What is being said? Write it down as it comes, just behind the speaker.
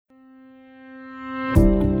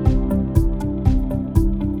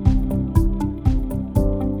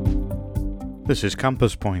This is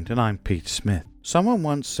Compass Point, and I'm Pete Smith. Someone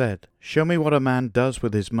once said, "Show me what a man does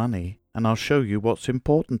with his money, and I'll show you what's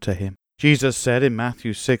important to him." Jesus said in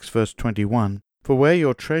Matthew 6, verse 21, "For where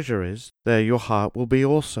your treasure is, there your heart will be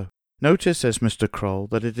also." Notice, says Mr. Kroll,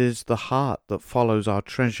 that it is the heart that follows our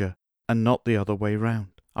treasure, and not the other way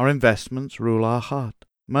round. Our investments rule our heart.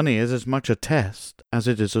 Money is as much a test as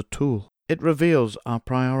it is a tool. It reveals our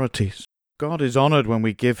priorities. God is honored when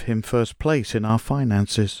we give Him first place in our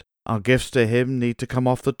finances. Our gifts to Him need to come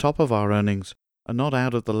off the top of our earnings, and not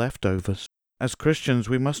out of the leftovers. As Christians,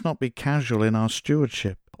 we must not be casual in our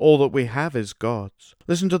stewardship. All that we have is God's.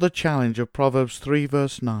 Listen to the challenge of Proverbs 3,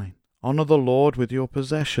 verse 9. Honor the Lord with your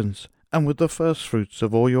possessions, and with the firstfruits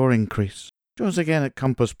of all your increase. Join us again at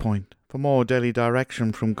Compass Point for more daily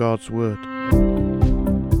direction from God's Word.